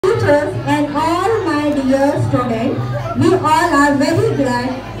teachers and all my dear students, we all are very glad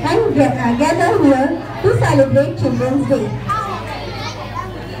and gather here to celebrate Children's Day.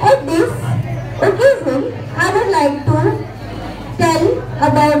 At this occasion, I would like to tell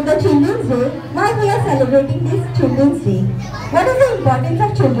about the Children's Day, why we are celebrating this Children's Day. What is the importance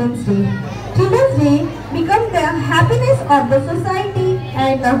of Children's Day? Children's Day becomes the happiness of the society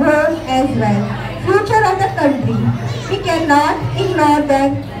and the world as well. Future of the country. We cannot ignore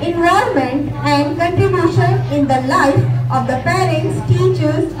the environment and contribution in the life of the parents,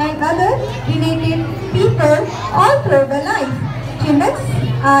 teachers and other related people all through the life. Children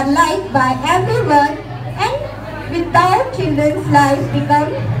are liked by everyone, and without children's life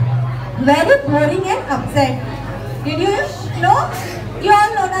become very boring and upset. Did you know? You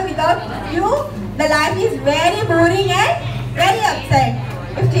all know that without you, the life is very boring and very upset.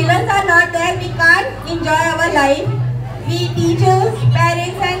 If children are not there, we can't enjoy our life. We teachers,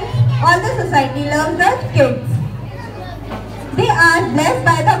 parents and all the society love the kids. They are blessed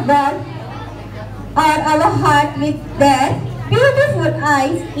by the God or our heart with their beautiful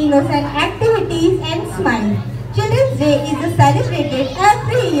eyes, innocent activities and smile. Children's Day is celebrated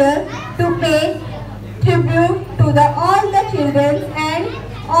every year to pay tribute to all the children and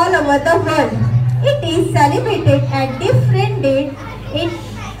all over the world. It is celebrated at different dates in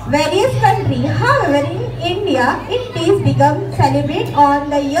various countries. However, in India, it is become celebrated on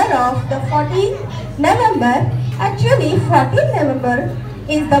the year of the 14th November. Actually, 14th November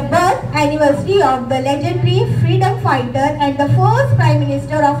is the birth anniversary of the legendary freedom fighter and the first Prime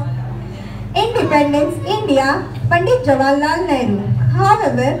Minister of Independence India, Pandit Jawaharlal Nehru.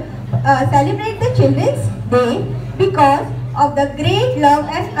 However, celebrate the Children's Day because of the great love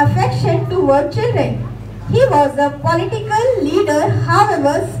and affection toward children. He was a political leader,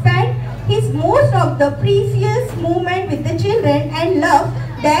 however, spent his most of the precious moment with the children and loved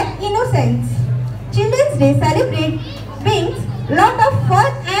their innocence. Children's Day brings lot of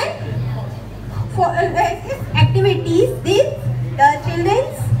fun and activities. The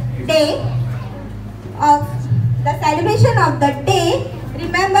Children's Day of the celebration of the day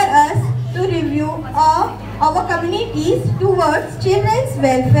remember us to review our communities towards children's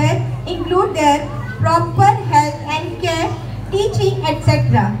welfare, include their proper health and care, teaching,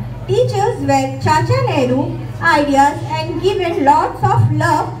 etc. Teachers were Chacha Nehru ideas and given lots of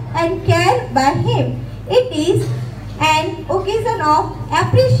love and care by him. It is an occasion of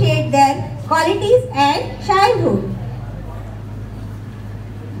appreciate their qualities and childhood.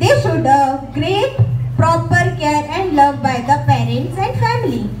 They should great proper care and love by the parents and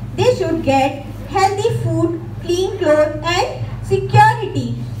family. They should get healthy food, clean clothes and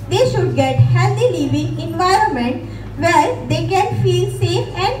security. They should get healthy living environment where they can feel safe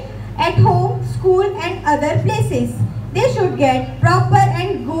and at home, school and other places. They should get proper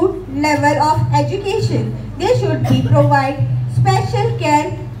and good level of education. They should be provide special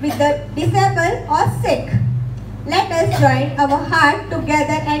care with the disabled or sick. Let us join our heart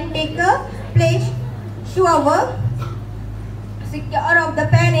together and take a pledge to our secure of the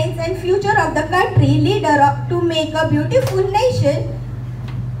parents and future of the country, leader to make a beautiful nation.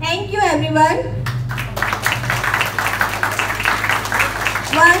 Thank you everyone.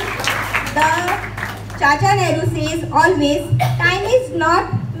 The Chacha Nehru says always, time is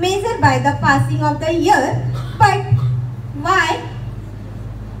not measured by the passing of the year, but why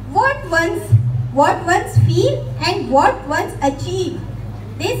what one's feel and what one's achieve.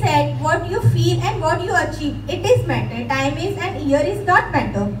 They said what you feel and what you achieve, it is matter. Time is and year is not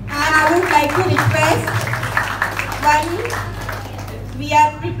matter. And I would like to request we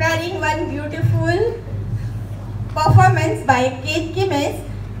are preparing one beautiful performance by Kate Kimes.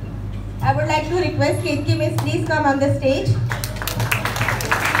 I would like to request Kate Kimes, please come on the stage.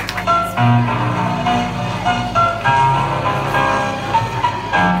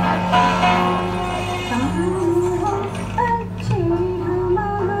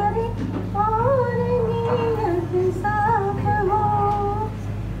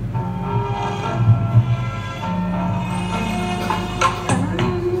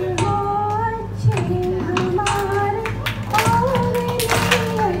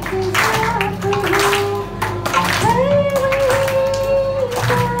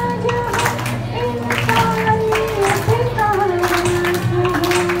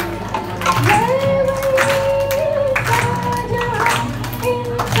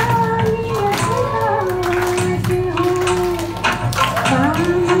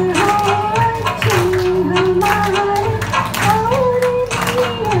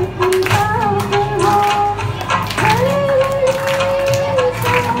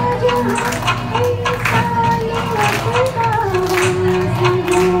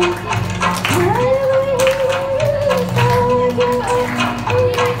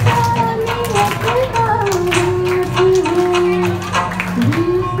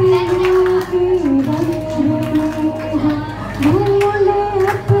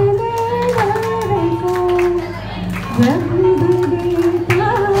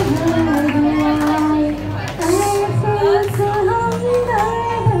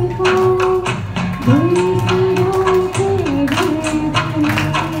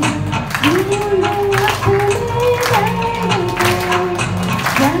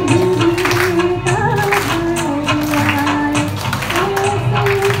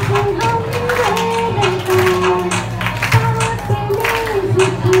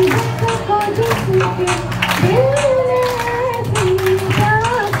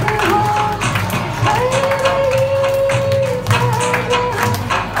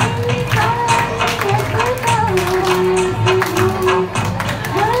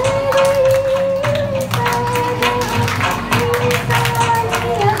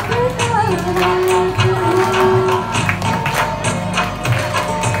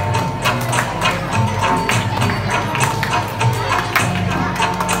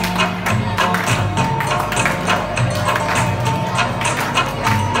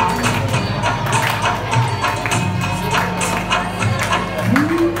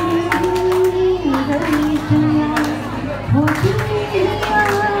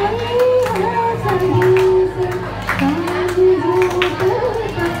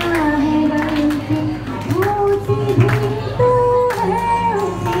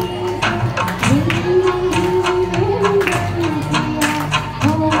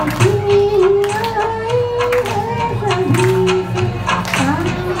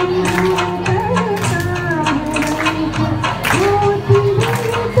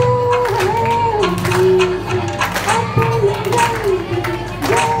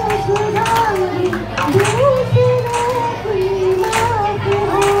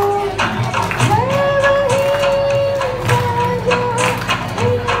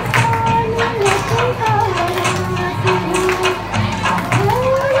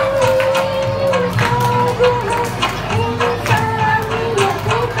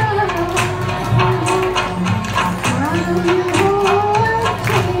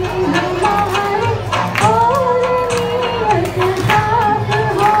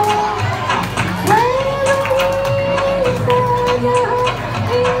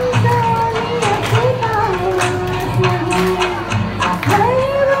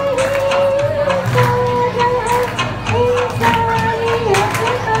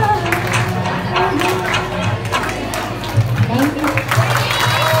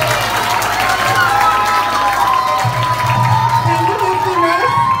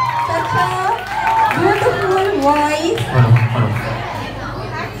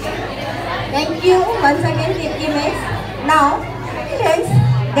 Thank you once again, Miss. Now, since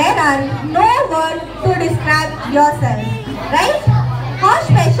there are no words to describe yourself, right? How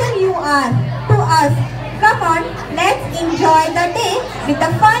special you are to us. Come on, let's enjoy the day with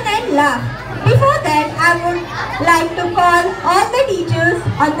the fun and laugh. Before that, I would like to call all the teachers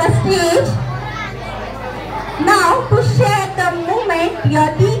on the stage now to share the moment your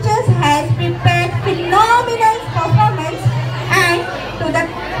teachers has prepared phenomenal performance and to the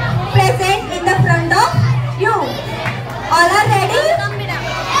present in the front of you. All are ready?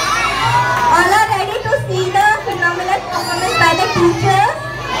 All are ready to see the phenomenal performance by the teachers?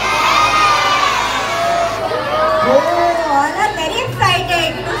 Oh, all are very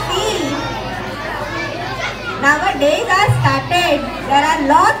excited to see. Nowadays are started. There are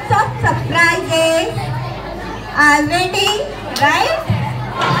lots of surprises are waiting, right?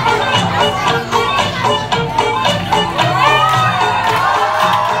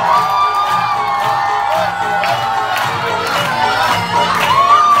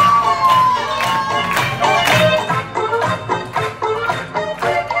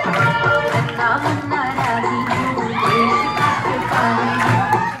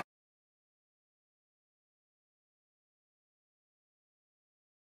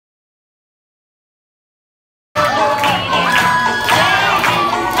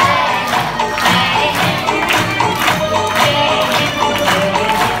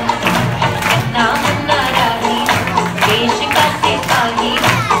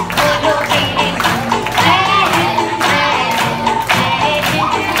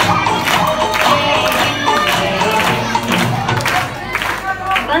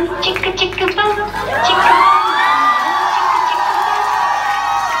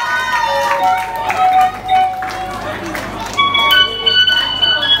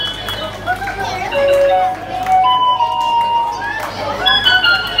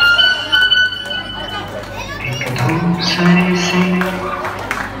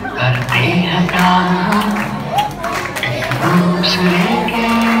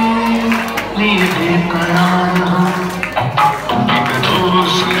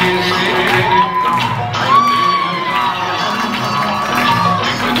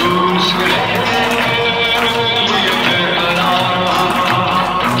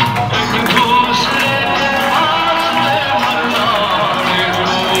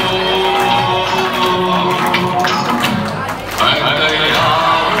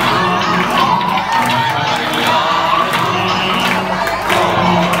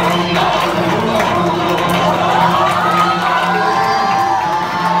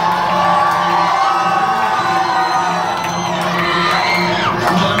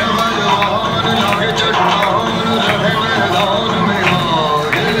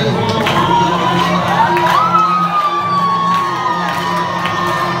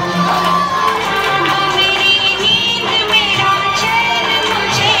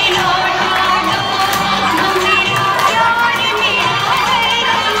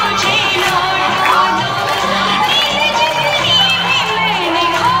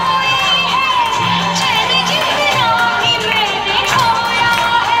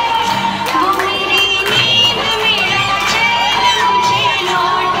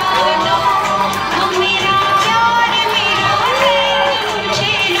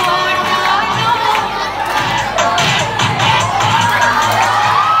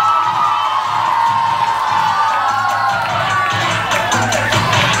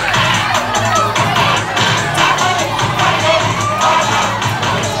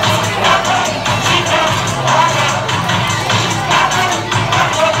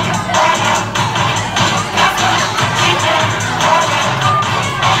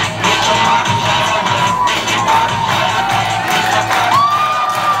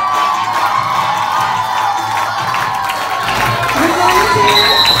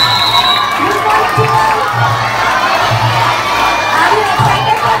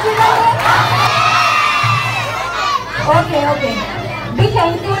 Okay. Be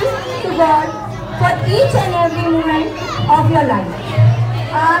thankful to God for each and every moment of your life.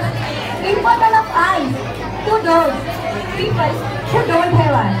 Importance of eyes to those people who don't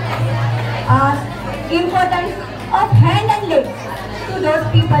have eyes. Importance of hand and legs to those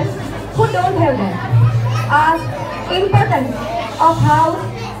people who don't have them. Importance of house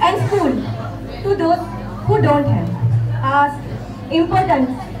and school to those who don't have. Importance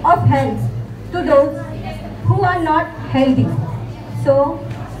of health to those who are not healthy. So,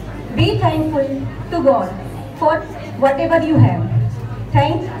 be thankful to God for whatever you have.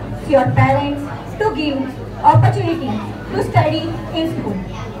 Thank your parents to give opportunity to study in school.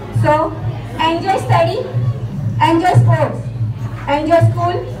 So, enjoy study, enjoy sports, enjoy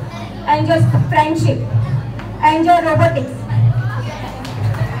school, enjoy friendship, enjoy robotics,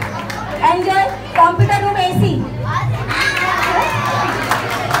 enjoy computer room AC.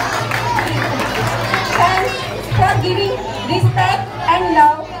 Thanks for giving respect and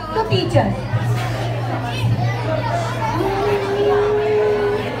love to teachers.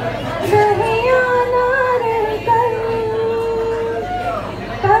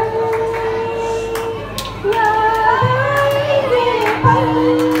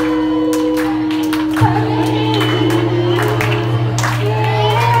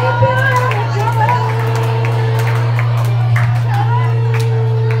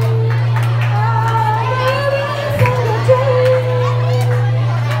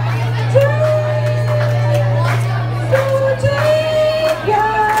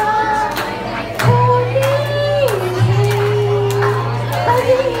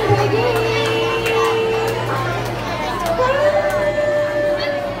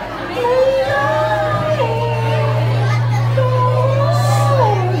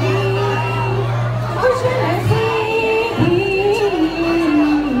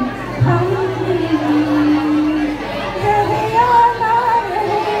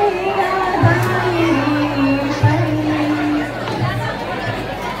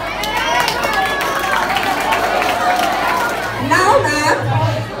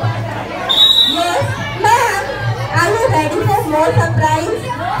 More surprise?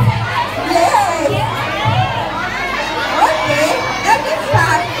 Yes. Okay, let us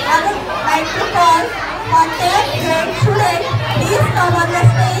start. I would like to call on 10th grade student. Please come on the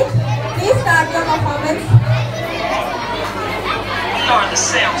stage. Please start your performance. We are the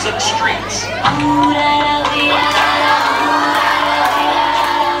sounds of the streets.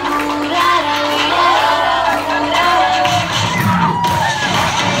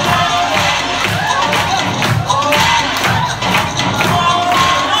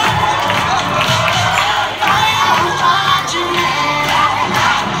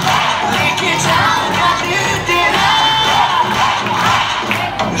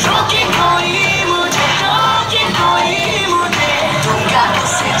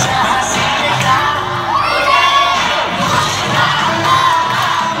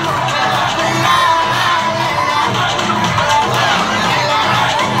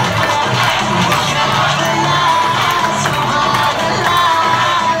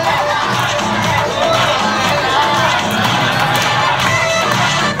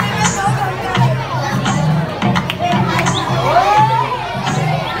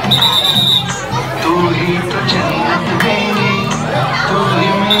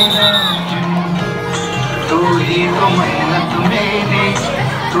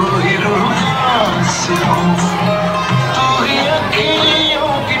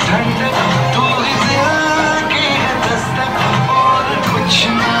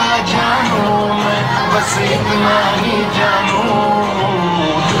 बस इतना ही जानू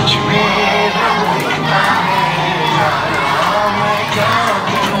तुझ में रब दिखता है यारा मैं क्या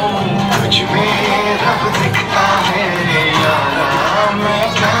करूं तुझ में रब दिखता है यारा मैं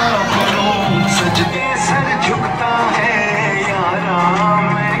क्या करूं सजदे सर झुकता है यारा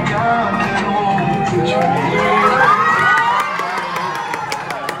मैं क्या करूं तुझ में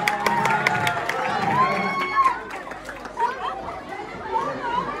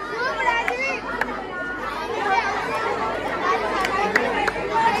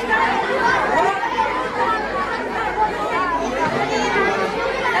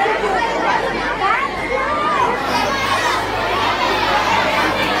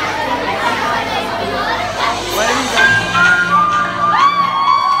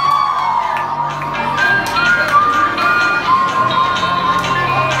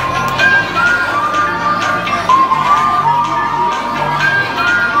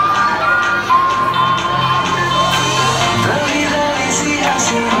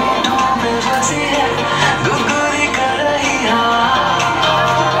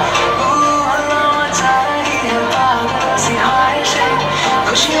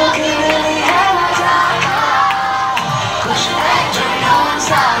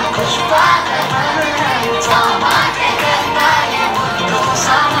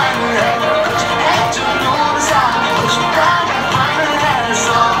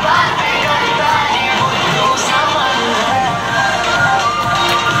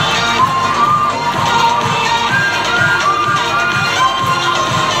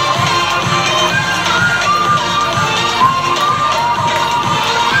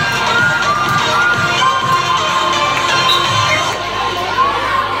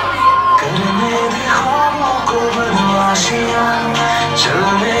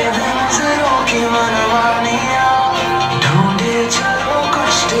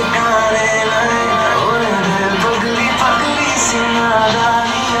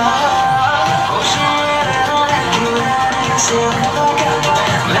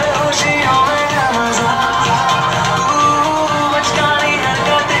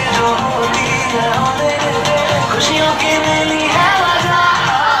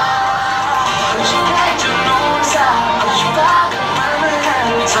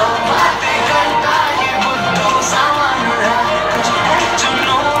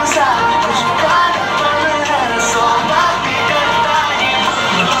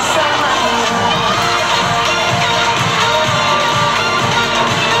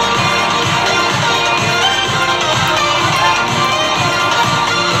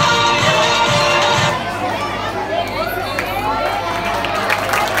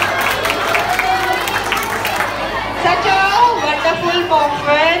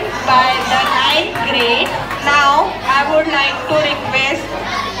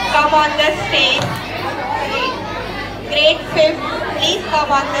come on the stage. Grade 5th, please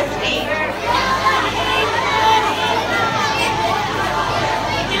come on the stage.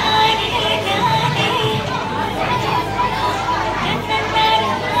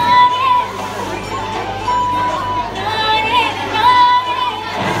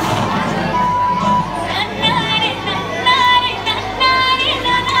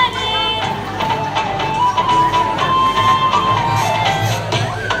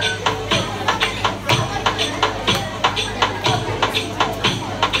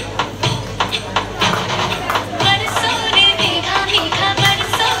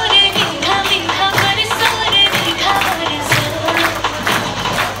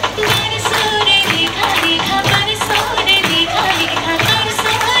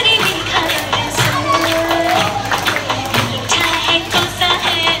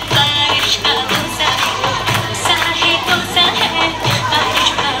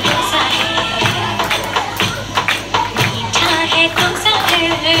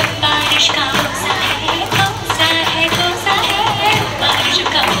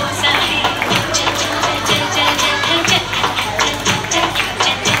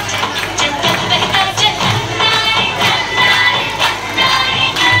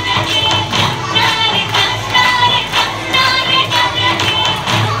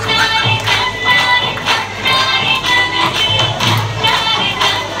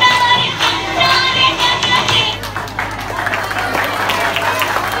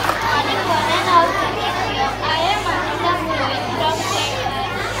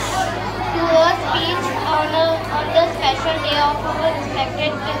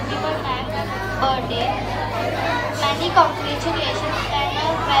 Many congratulations and a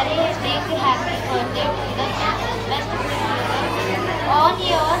very big happy birthday to the best principal. On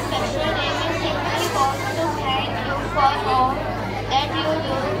your special day, we simply want to thank you for all that you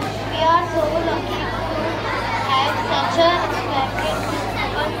do. We are so lucky to have such a respected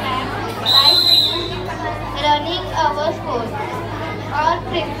principal man like you running our school. Our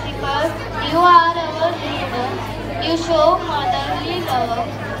principal, you are our leader. You show motherly love,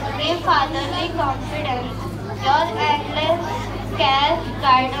 give fatherly confidence. Your endless care,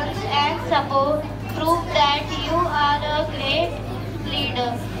 guidance and support prove that you are a great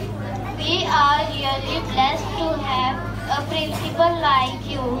leader. We are really blessed to have a principal like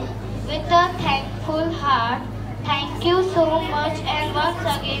you with a thankful heart. Thank you so much and once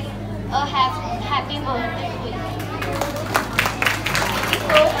again a happy birthday to you. Thank you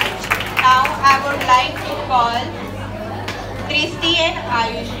so much. Now I would like to call Christy and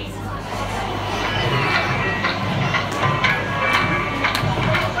Ayushi.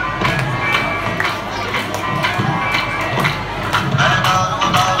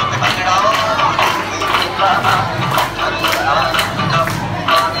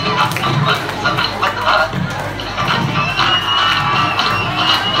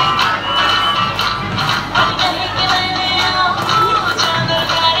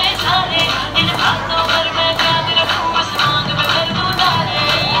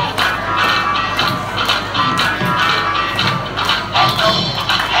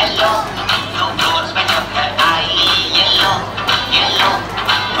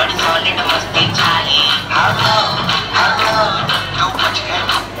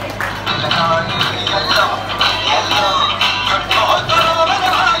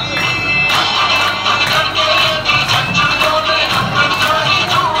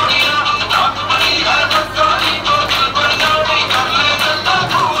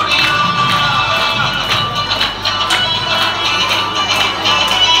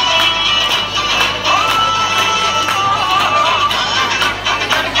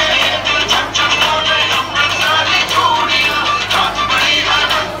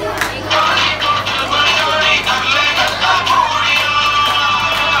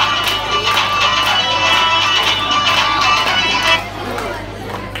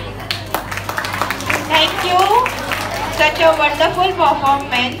 Such a wonderful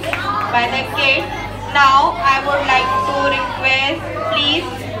performance by the kids. Now I would like to request please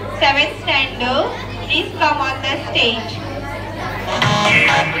 7th standard, please come on the stage.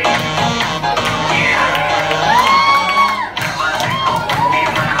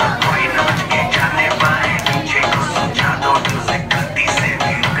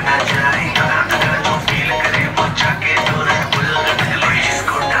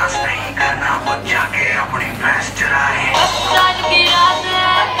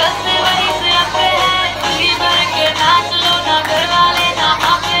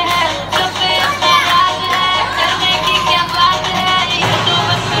 करने की क्या बात है, ये तो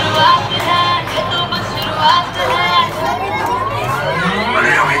बस शुरुआत है।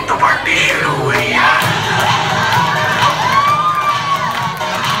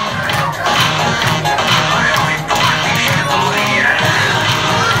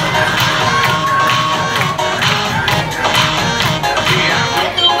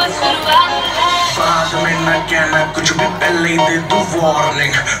 कुछ भी पहले ही दे दूं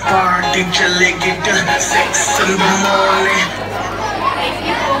वार्निंग पार्टी चलेगी till 6 in the morning Thank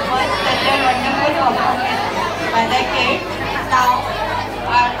you so much, such a wonderful performance by the kids. Now,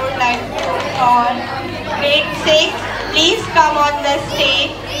 I would like to call grade 6. Please come on the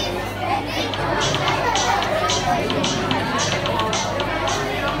stage.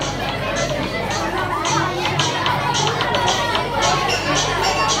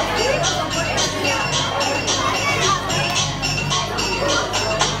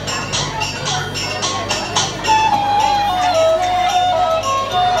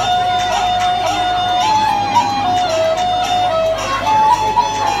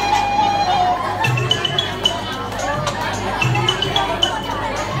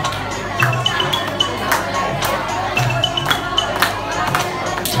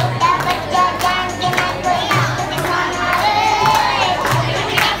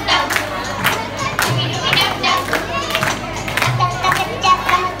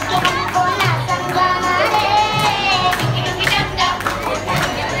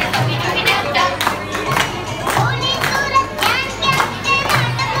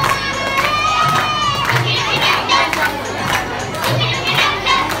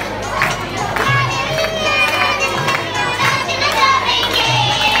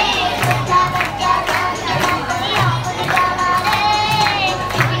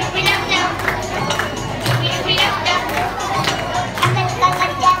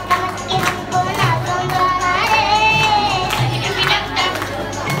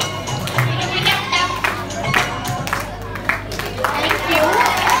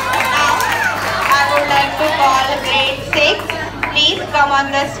 Please come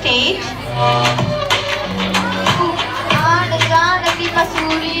on the stage.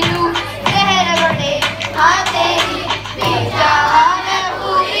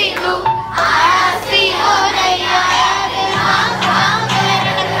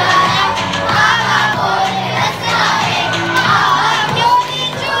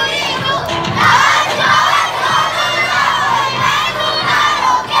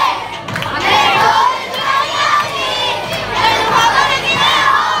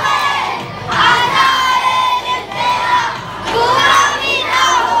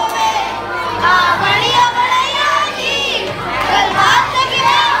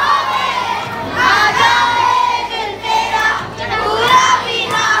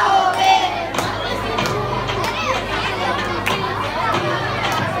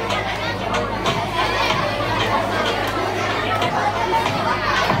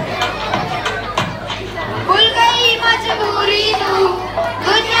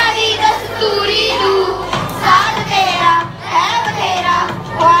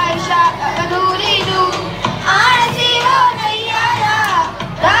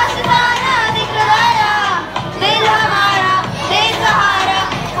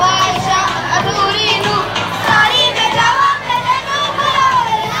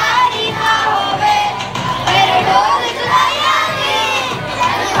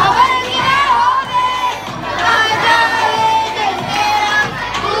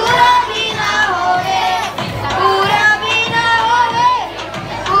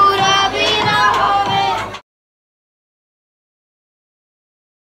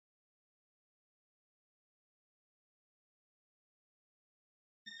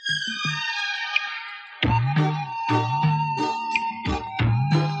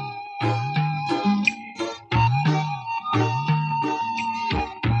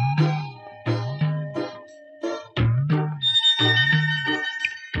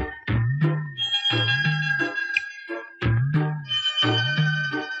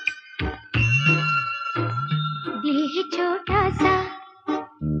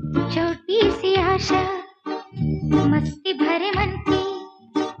 मस्ती भरे मन की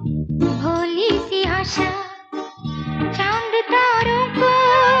भोली सी आशा, चांद तारों को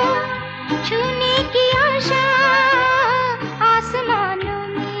छूने की आशा, आसमानों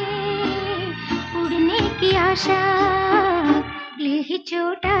में उड़ने की आशा। दिल ही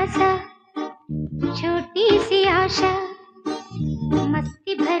छोटा सा छोटी सी आशा,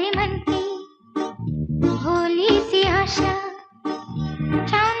 मस्ती भरे मन की भोली सी आशा,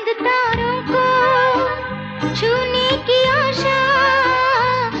 चांद तारों को छूने की आशा,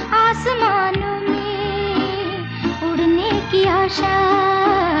 आसमानों में उड़ने की आशा।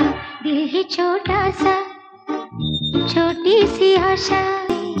 दिल ही छोटा सा छोटी सी आशा।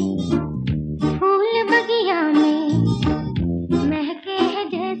 फूल बगिया में महके हैं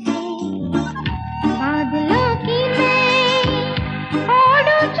जैसे बादलों की मैं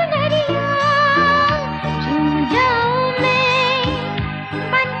ओढ़ूं चुनरिया, झूम जाऊं मैं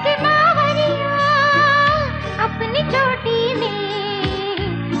बन के बावरिया, अपने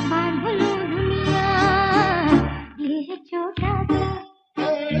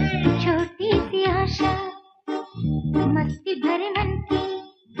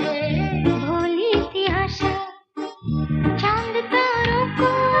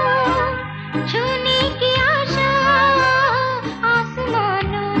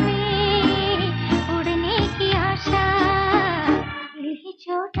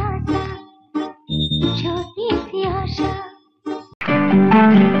छोटा सा छोटी सी आशा